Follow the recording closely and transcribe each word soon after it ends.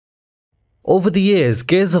Over the years,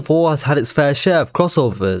 Gears of War has had its fair share of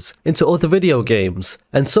crossovers into other video games,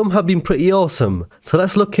 and some have been pretty awesome, so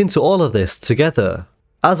let's look into all of this together.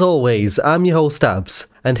 As always, I'm your host Abz,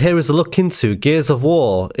 and here is a look into Gears of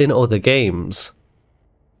War in other games.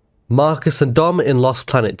 Marcus and Dom in Lost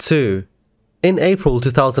Planet 2. In April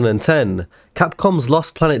 2010, Capcom's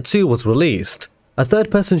Lost Planet 2 was released, a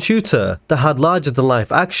third-person shooter that had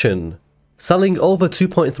larger-than-life action, selling over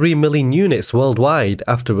 2.3 million units worldwide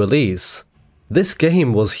after release. This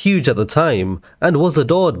game was huge at the time, and was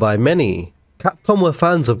adored by many. Capcom were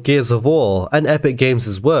fans of Gears of War and Epic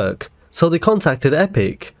Games' work, so they contacted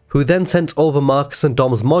Epic, who then sent over Marcus and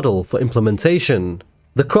Dom's model for implementation.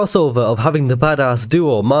 The crossover of having the badass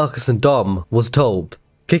duo Marcus and Dom was dope,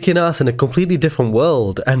 kicking ass in a completely different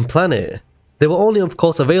world and planet. They were only of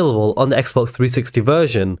course available on the Xbox 360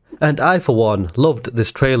 version, and I for one loved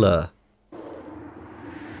this trailer.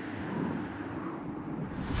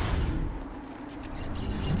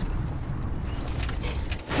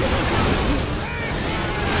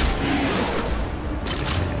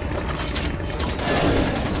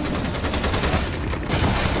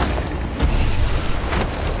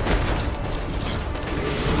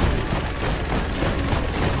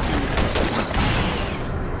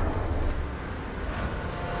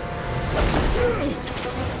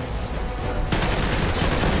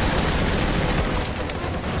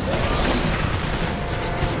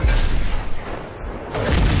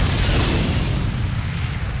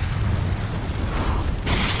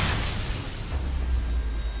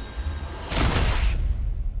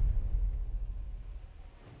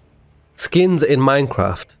 Skins in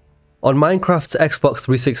Minecraft. On Minecraft's Xbox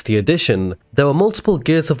 360 edition, there were multiple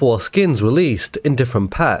Gears of War skins released in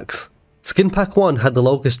different packs. Skin Pack 1 had the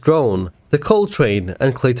Locust drone, the Coltrane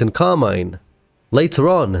and Clayton Carmine. Later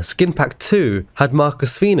on, Skin Pack 2 had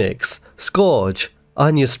Marcus Phoenix, Scourge,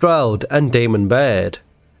 Anya Stroud and Damon Baird.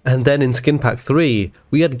 And then in Skin Pack 3,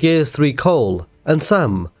 we had Gears 3 Cole and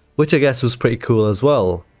Sam, which I guess was pretty cool as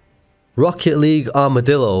well. Rocket League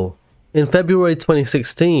Armadillo. In February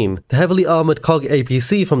 2016, the heavily armoured COG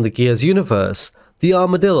APC from the Gears universe, the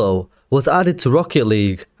Armadillo, was added to Rocket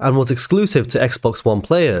League and was exclusive to Xbox One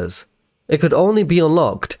players. It could only be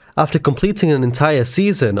unlocked after completing an entire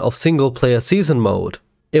season of single-player season mode.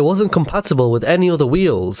 It wasn't compatible with any other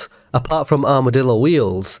wheels, apart from Armadillo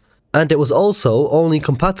wheels, and it was also only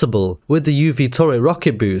compatible with the UV turret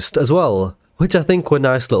rocket boost as well, which I think were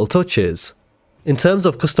nice little touches. In terms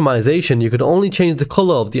of customization, you could only change the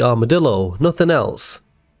colour of the Armadillo, nothing else.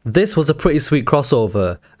 This was a pretty sweet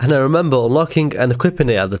crossover, and I remember unlocking and equipping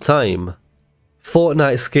it at the time.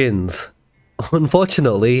 Fortnite skins.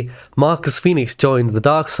 Unfortunately, Marcus Phoenix joined the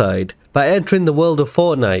dark side by entering the world of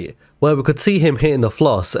Fortnite, where we could see him hitting the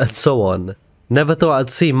floss and so on. Never thought I'd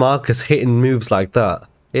see Marcus hitting moves like that.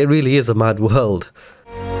 It really is a mad world.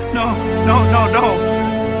 No.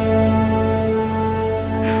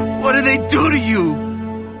 What did they do to you?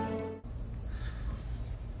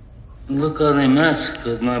 Look how they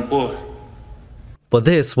massacred my boy. But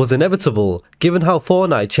this was inevitable, given how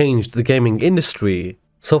Fortnite changed the gaming industry.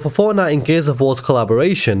 So for Fortnite and Gears of War's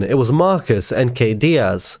collaboration, it was Marcus and Kate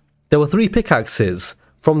Diaz. There were 3 pickaxes,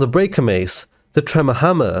 from the Breaker Mace, the Tremor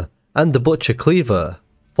Hammer, and the Butcher Cleaver.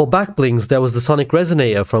 For backblings there was the Sonic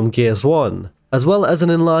Resonator from Gears 1, as well as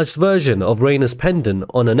an enlarged version of Reyna's pendant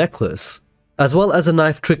on a necklace, as well as a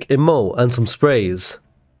knife trick emote and some sprays.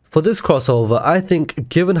 For this crossover, I think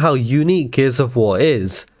given how unique Gears of War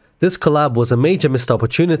is, this collab was a major missed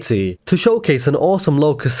opportunity to showcase an awesome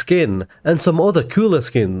Locust skin and some other cooler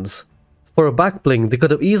skins. For a backbling, they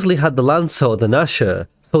could have easily had the Lancer or the Nasher,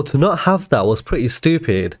 so to not have that was pretty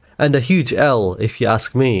stupid, and a huge L if you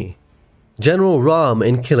ask me. General Ram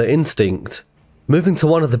in Killer Instinct. Moving to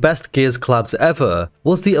one of the best Gears collabs ever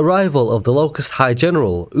was the arrival of the Locust High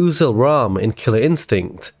General Uzil Ram in Killer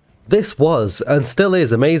Instinct. This was and still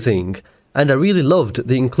is amazing, and I really loved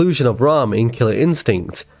the inclusion of Ram in Killer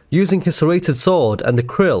Instinct, using his serrated sword and the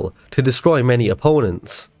krill to destroy many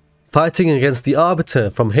opponents. Fighting against the Arbiter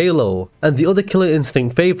from Halo and the other Killer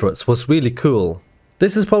Instinct favourites was really cool.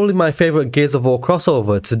 This is probably my favourite Gears of War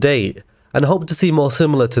crossover to date, and I hope to see more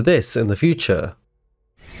similar to this in the future.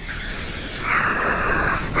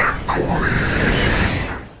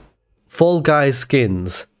 Fall Guys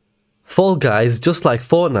skins. Fall Guys, just like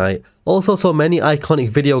Fortnite, also saw many iconic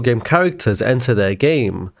video game characters enter their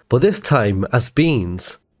game, but this time as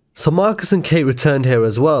beans. So Marcus and Kate returned here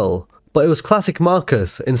as well, but it was classic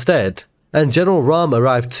Marcus instead, and General Ram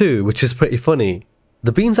arrived too, which is pretty funny.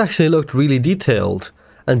 The beans actually looked really detailed,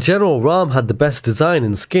 and General Ram had the best design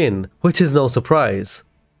and skin, which is no surprise.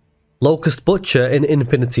 Locust Butcher in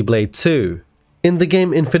Infinity Blade 2. In the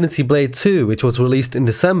game Infinity Blade 2, which was released in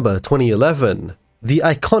December 2011, the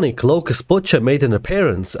iconic Locust Butcher made an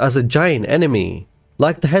appearance as a giant enemy.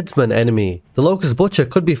 Like the Headsman enemy, the Locust Butcher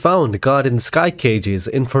could be found guarding the sky cages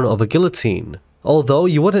in front of a guillotine. Although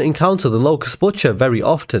you wouldn't encounter the Locust Butcher very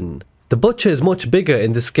often. The Butcher is much bigger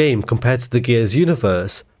in this game compared to the Gears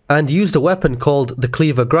universe, and used a weapon called the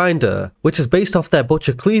Cleaver Grinder, which is based off their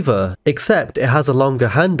Butcher Cleaver, except it has a longer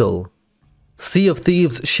handle. Sea of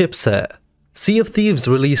Thieves ship set. Sea of Thieves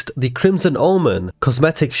released the Crimson Omen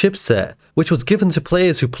cosmetic ship set, which was given to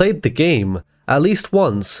players who played the game at least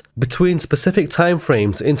once between specific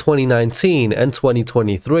timeframes in 2019 and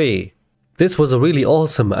 2023. This was a really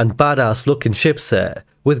awesome and badass looking ship set,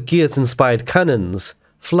 with Gears inspired cannons,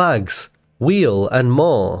 flags, wheel and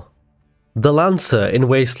more. The Lancer in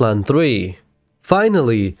Wasteland 3.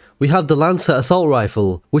 Finally, we have the Lancer assault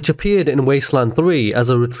rifle, which appeared in Wasteland 3 as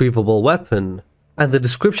a retrievable weapon, and the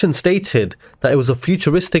description stated that it was a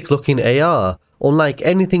futuristic looking AR, unlike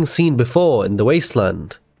anything seen before in the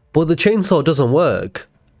Wasteland. But the chainsaw doesn't work.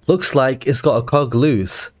 Looks like it's got a cog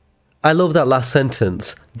loose. I love that last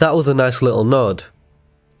sentence, that was a nice little nod.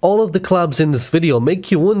 All of the collabs in this video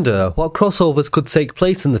make you wonder what crossovers could take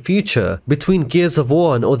place in the future between Gears of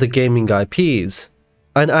War and other gaming IPs.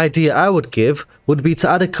 An idea I would give would be to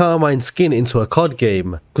add a Carmine skin into a COD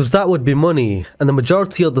game, cause that would be money, and the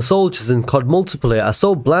majority of the soldiers in COD multiplayer are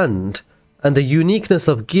so bland, and the uniqueness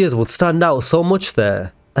of Gears would stand out so much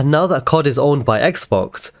there. And now that COD is owned by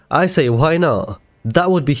Xbox, I say why not?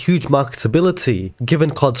 That would be huge marketability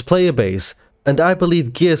given COD's player base, and I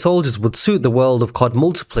believe Gear soldiers would suit the world of COD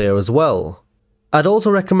multiplayer as well. I'd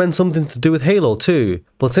also recommend something to do with Halo too,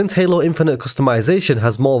 but since Halo Infinite customization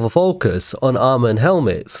has more of a focus on armor and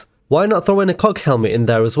helmets, why not throw in a COG helmet in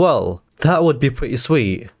there as well? That would be pretty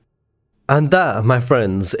sweet. And that, my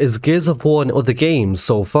friends, is Gears of War and other games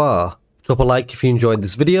so far. Drop a like if you enjoyed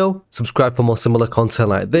this video, subscribe for more similar content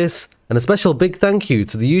like this, and a special big thank you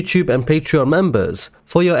to the YouTube and Patreon members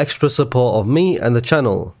for your extra support of me and the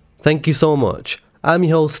channel. Thank you so much. I'm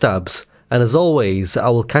your host Abz, and as always, I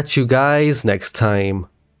will catch you guys next time.